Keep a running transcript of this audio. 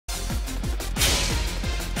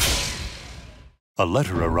A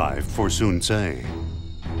letter arrived for Sunsei.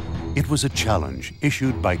 It was a challenge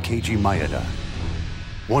issued by Keiji Maeda.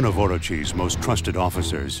 One of Orochi's most trusted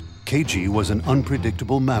officers, Keiji was an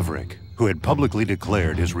unpredictable maverick who had publicly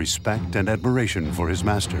declared his respect and admiration for his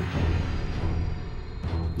master.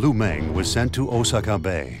 Lu Meng was sent to Ōsaka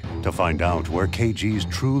Bay to find out where Keiji's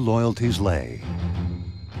true loyalties lay.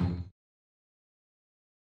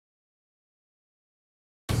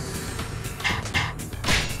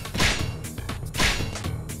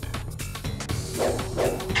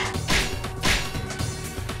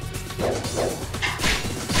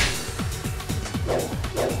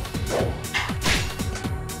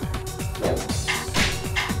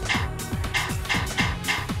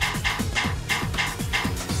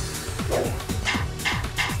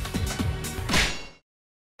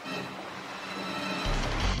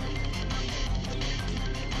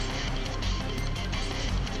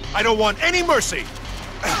 I don't want any mercy!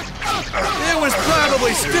 It was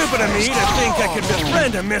probably stupid of me to think I could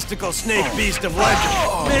befriend a mystical snake beast of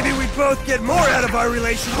legend. Maybe we'd both get more out of our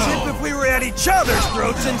relationship if we were at each other's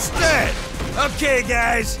throats instead. Okay,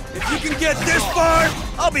 guys, if you can get this far,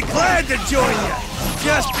 I'll be glad to join you.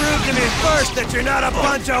 Just prove to me first that you're not a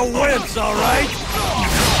bunch of wimps, all right?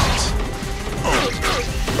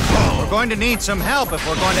 We're going to need some help if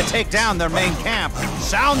we're going to take down their main camp.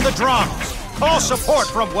 Sound the drums! Call support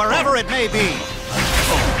from wherever it may be!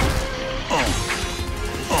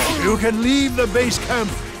 You can leave the base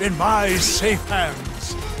camp in my safe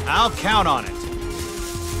hands. I'll count on it.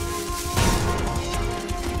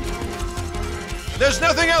 There's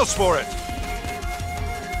nothing else for it!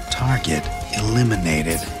 Target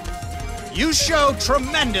eliminated. You show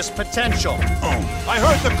tremendous potential. I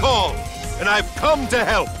heard the call, and I've come to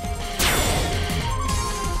help.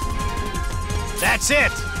 That's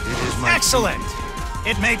it! Excellent!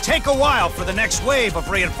 It may take a while for the next wave of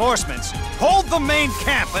reinforcements. Hold the main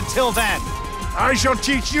camp until then. I shall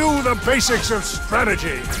teach you the basics of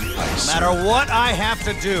strategy. No matter what I have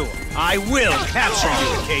to do, I will capture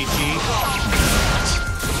you, Keiji.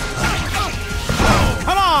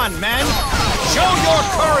 Come on, men! Show your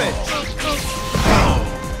courage!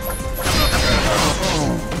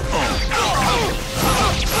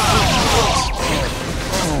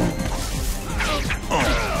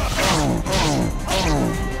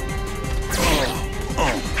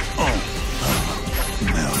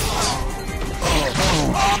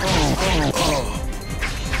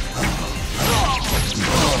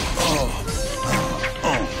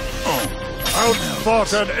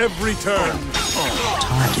 Outfought at every turn.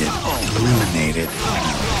 Target eliminated.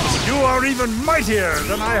 You are even mightier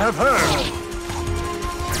than I have heard.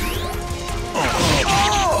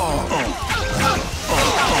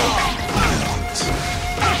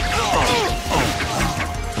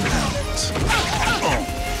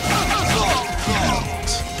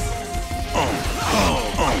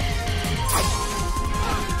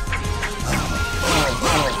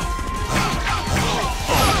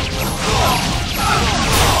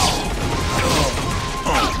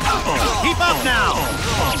 Keep up now!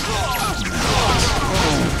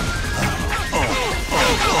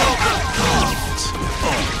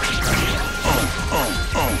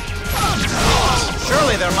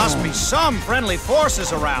 Surely there must be some friendly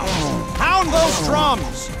forces around. Pound those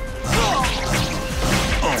drums!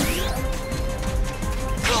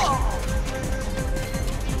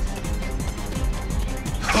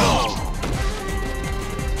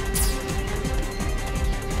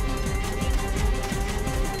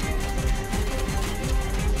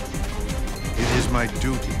 My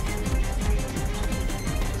duty.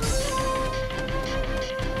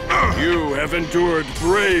 You have endured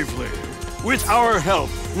bravely. With our help,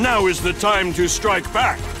 now is the time to strike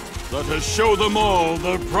back. Let us show them all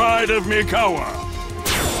the pride of Mikawa.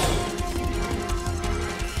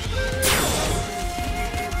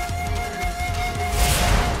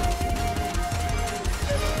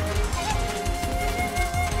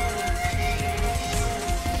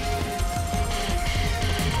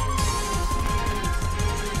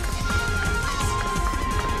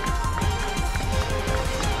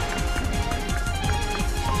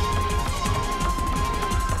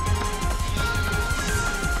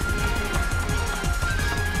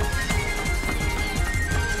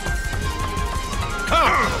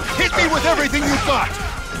 Hit me with everything you've got!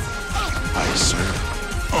 Aye, sir.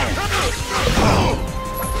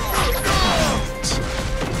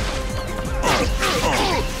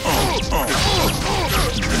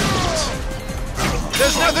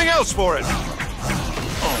 There's nothing else for it!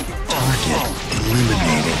 Target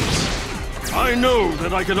eliminated. I know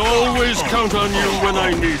that I can always count on you when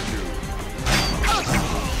I need you.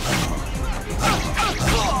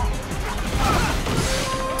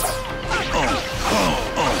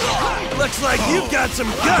 you've got some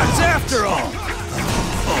guts after all!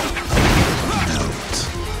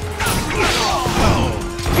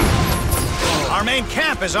 Our main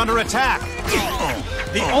camp is under attack.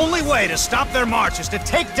 The only way to stop their march is to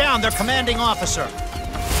take down their commanding officer.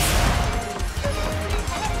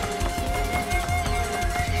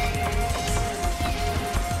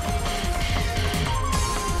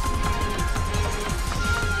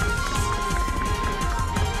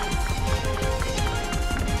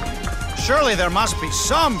 Surely there must be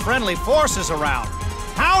some friendly forces around.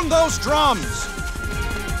 Pound those drums!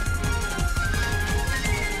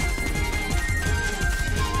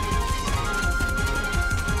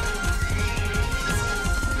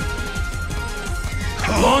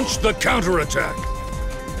 Launch the counterattack!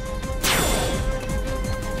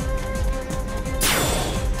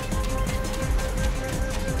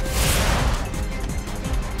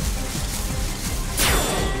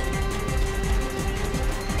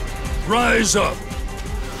 Rise up!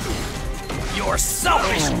 Your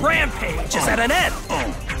selfish rampage is at an end!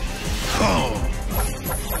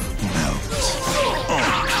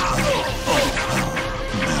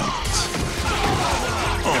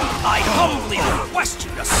 I humbly request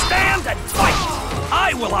you to stand and fight!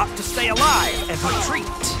 I will opt to stay alive and retreat.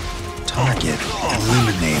 Target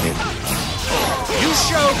eliminated. You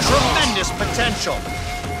show tremendous potential.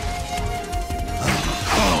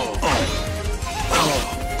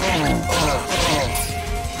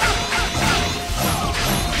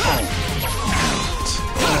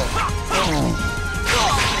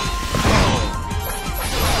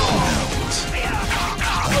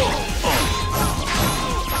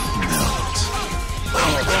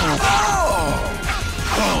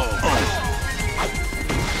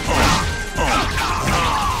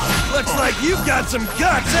 Looks like you've got some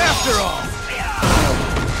guts after all!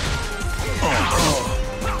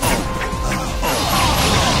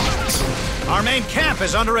 Our main camp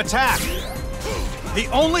is under attack. The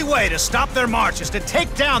only way to stop their march is to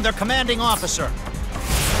take down their commanding officer.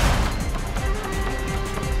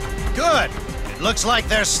 Good. It looks like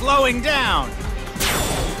they're slowing down.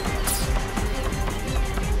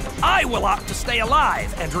 I will opt to stay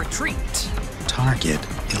alive and retreat. Target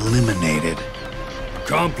eliminated.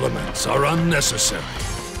 Compliments are unnecessary.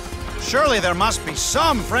 Surely there must be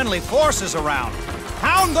some friendly forces around.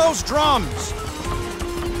 Pound those drums!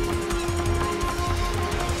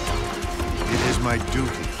 It is my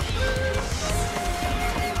duty.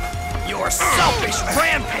 Your selfish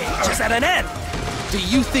rampage is at an end! Do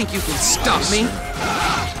you think you can stop me?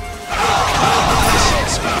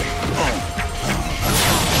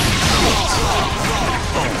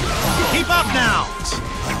 Keep up now!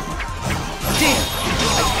 Damn!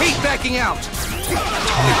 I hate backing out!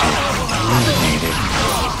 Target eliminated.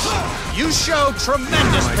 You show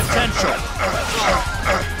tremendous potential.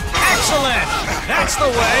 Excellent! That's the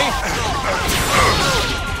way!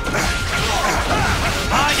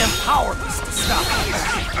 I am powerless to stop you.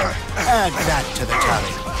 Add that to the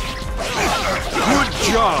tally. Good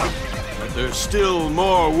job! But there's still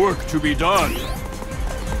more work to be done.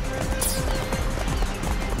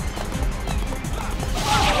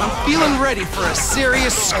 I'm feeling ready for a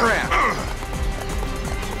serious scrap.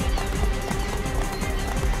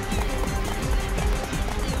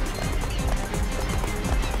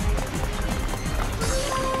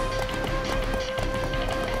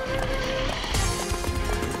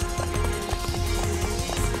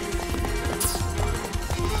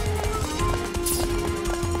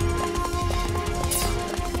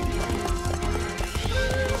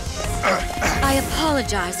 I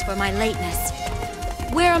apologize for my lateness.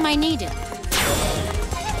 Where am I needed?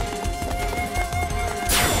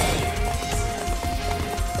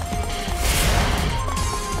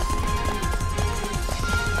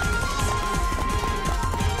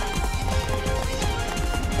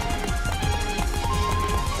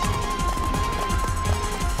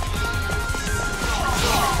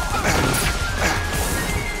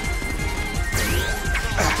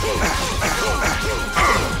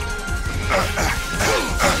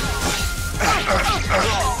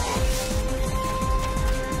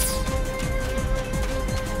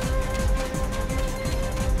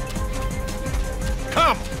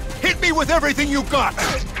 Come! Hit me with everything you got! There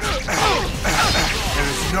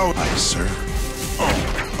is no Aye, sir.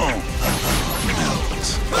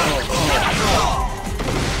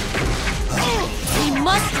 We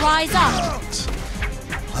must rise up!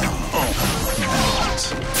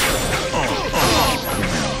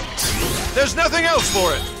 There's nothing else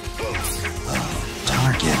for it!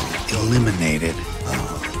 Target eliminated.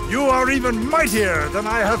 You are even mightier than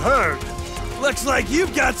I have heard. Looks like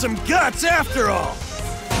you've got some guts after all!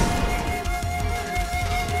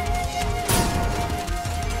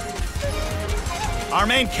 Our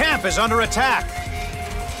main camp is under attack.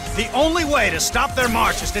 The only way to stop their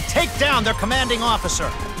march is to take down their commanding officer.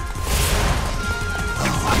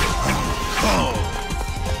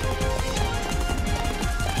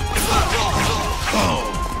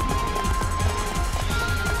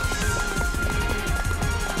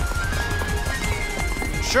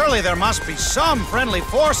 Surely there must be some friendly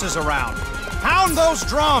forces around. Pound those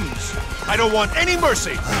drums! I don't want any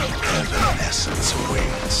mercy! Essence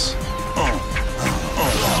awaits.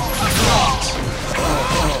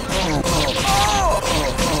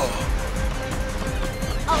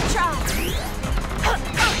 I'll try.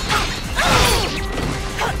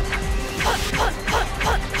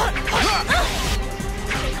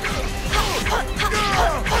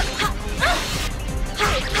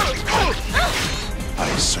 I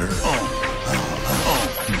serve.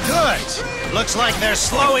 Good! Looks like they're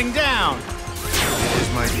slowing down. It is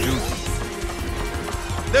my duty.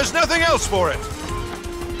 There's nothing else for it!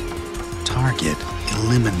 Target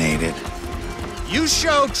eliminated. You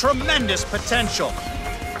show tremendous potential.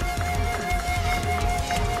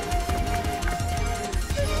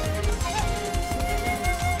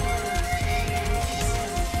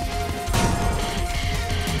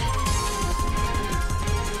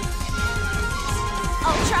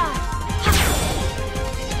 I'll try.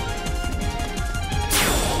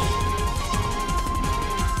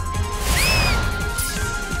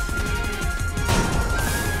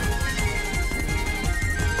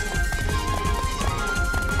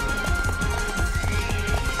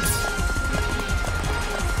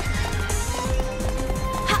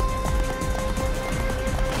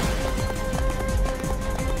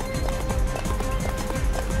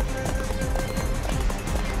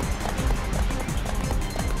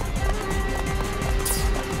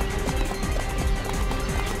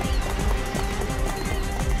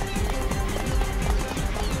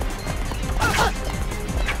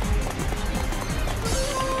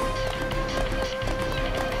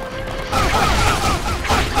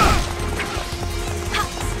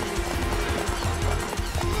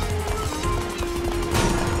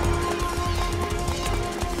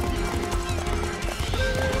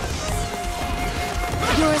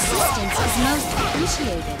 Your assistance is most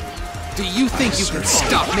appreciated. Do you think you can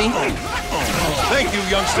stop me? Thank you,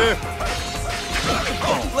 youngster!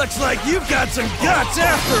 Looks like you've got some guts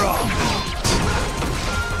after all!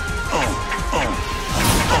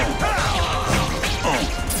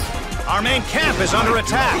 Our main camp is under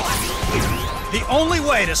attack. The only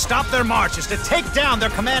way to stop their march is to take down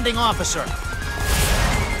their commanding officer.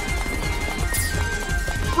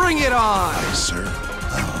 Bring it on! I serve.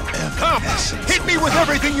 Come! Hit me with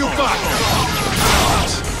everything you've got!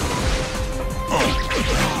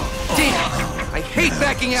 Damn! I hate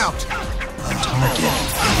backing out! Target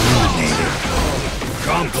eliminated.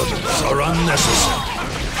 Compliments are unnecessary.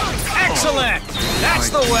 Excellent! That's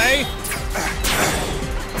the way!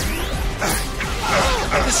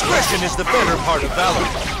 Discretion is the better part of valor.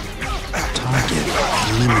 Target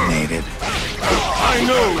eliminated. I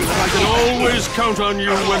know that I can always count on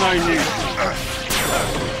you when I need you.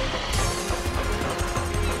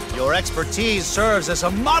 Your expertise serves as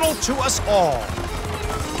a model to us all.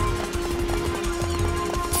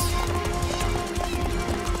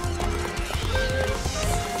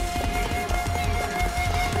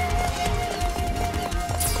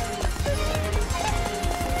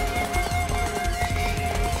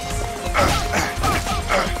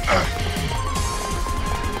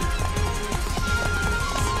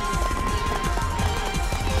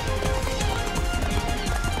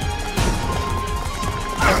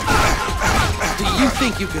 You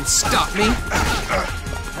think you can stop me?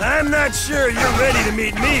 I'm not sure you're ready to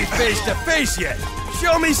meet me face to face yet.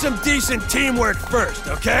 Show me some decent teamwork first,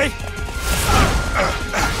 okay?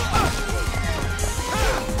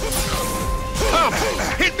 Come!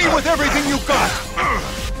 Hit me with everything you've got!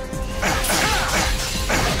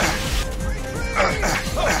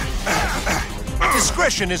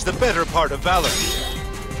 Discretion is the better part of valor.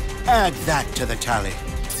 Add that to the tally.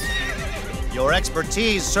 Your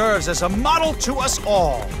expertise serves as a model to us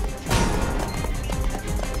all.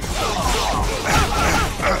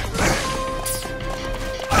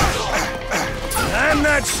 I'm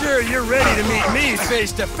not sure you're ready to meet me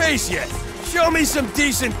face to face yet. Show me some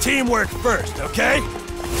decent teamwork first, okay?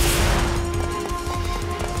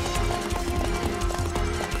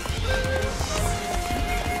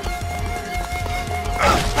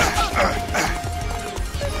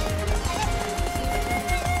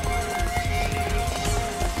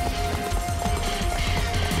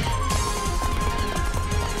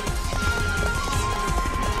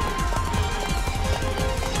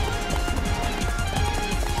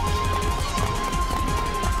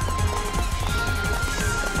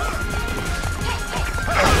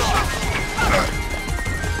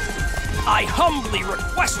 humbly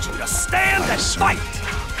request you to stand and fight.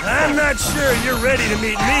 I'm not sure you're ready to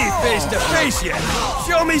meet me face to face yet.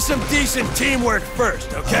 Show me some decent teamwork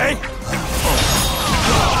first, okay?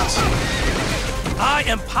 I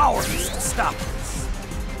am powerless to stop this.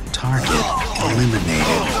 Target eliminated.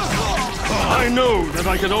 I know that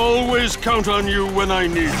I can always count on you when I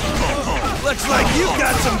need you. Looks like you've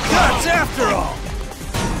got some guts after all.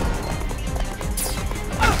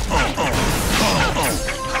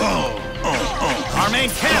 Our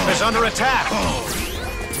main camp is under attack.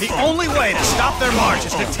 The only way to stop their march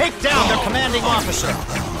is to take down their commanding officer.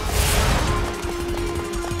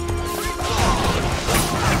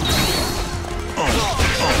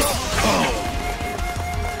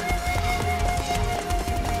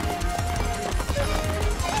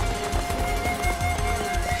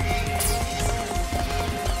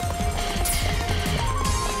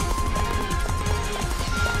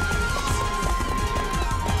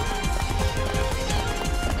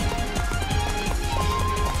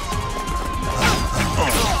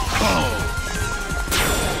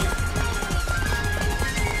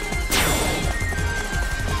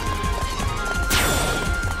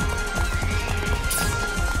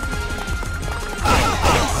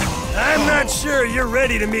 Sure you're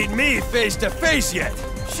ready to meet me face to face yet.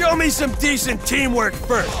 Show me some decent teamwork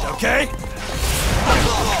first, okay?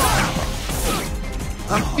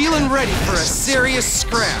 I'm feeling ready for a serious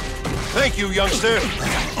scrap. Thank you, youngster.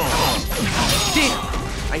 Damn!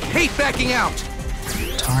 I hate backing out.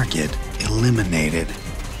 Target eliminated.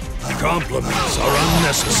 Compliments are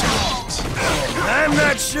unnecessary. I'm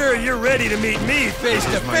not sure you're ready to meet me face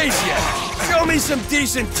to face yet. Show me some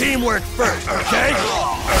decent teamwork first, okay?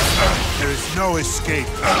 There's no escape.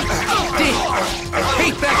 Damn! I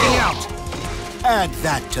hate backing out. Add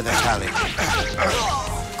that to the tally.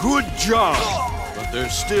 Good job, but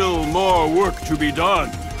there's still more work to be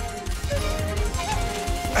done.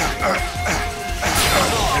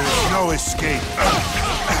 There's no escape.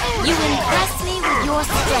 You impress me with your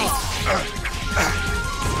strength.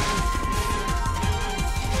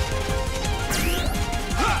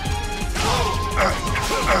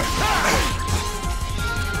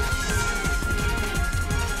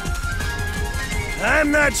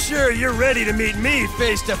 I'm not sure you're ready to meet me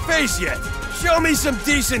face to face yet. Show me some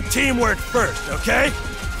decent teamwork first, okay?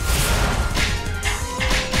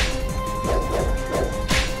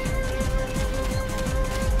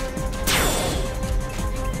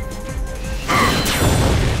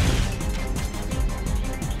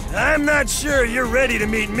 I'm not sure you're ready to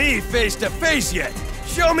meet me face to face yet.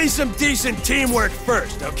 Show me some decent teamwork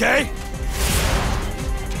first, okay?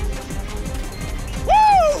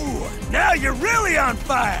 Woo! Now you're really on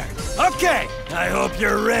fire! Okay, I hope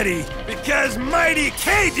you're ready, because Mighty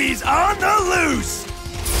Keiji's on the loose!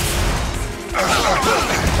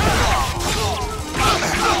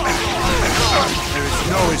 There's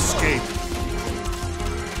no escape.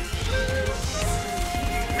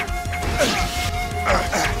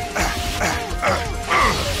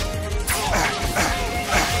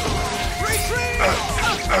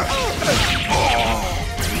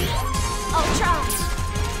 I'll try.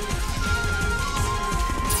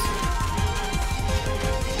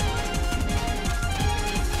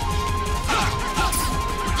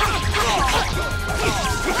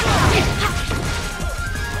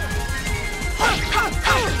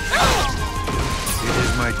 It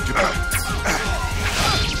is my duty.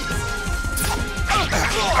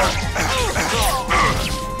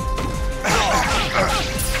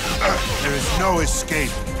 There is no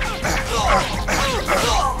escape.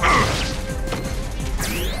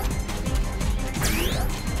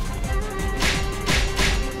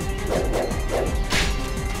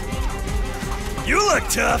 You look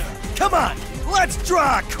tough. Come on, let's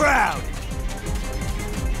draw a crowd.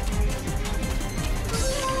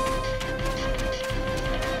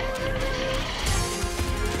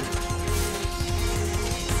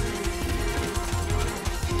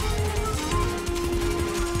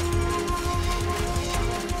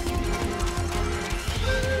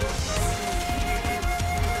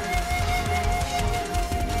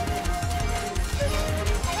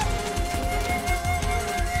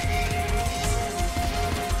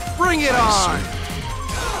 Bring it on!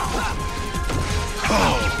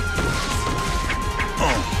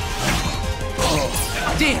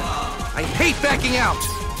 Damn! I hate backing out!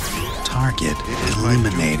 Target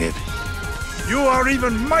eliminated. You are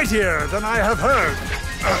even mightier than I have heard.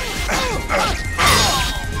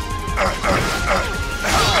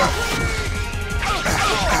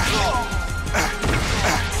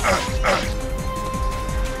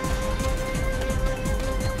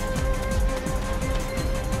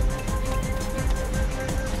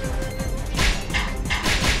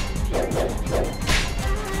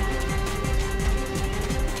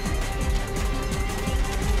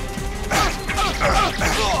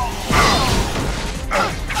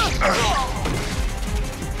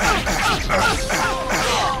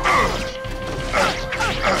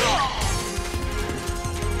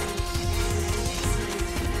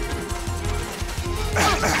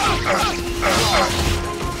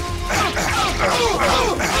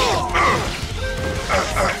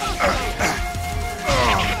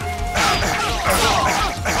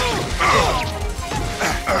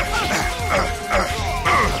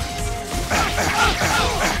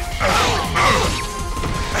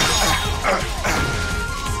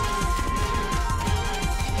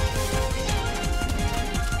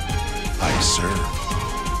 serve.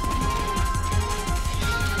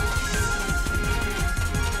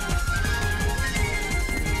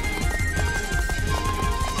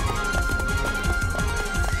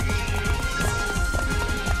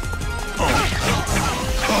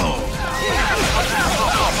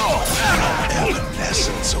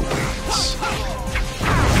 Evanescence awaits.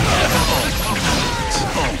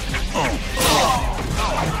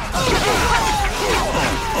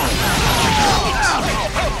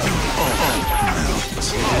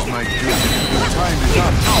 It is my duty. The time is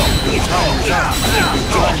up. The time is up. The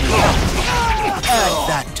time is up. Add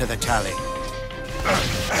that to the tally.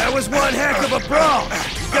 That was one heck of a brawl.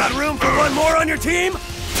 Got room for one more on your team?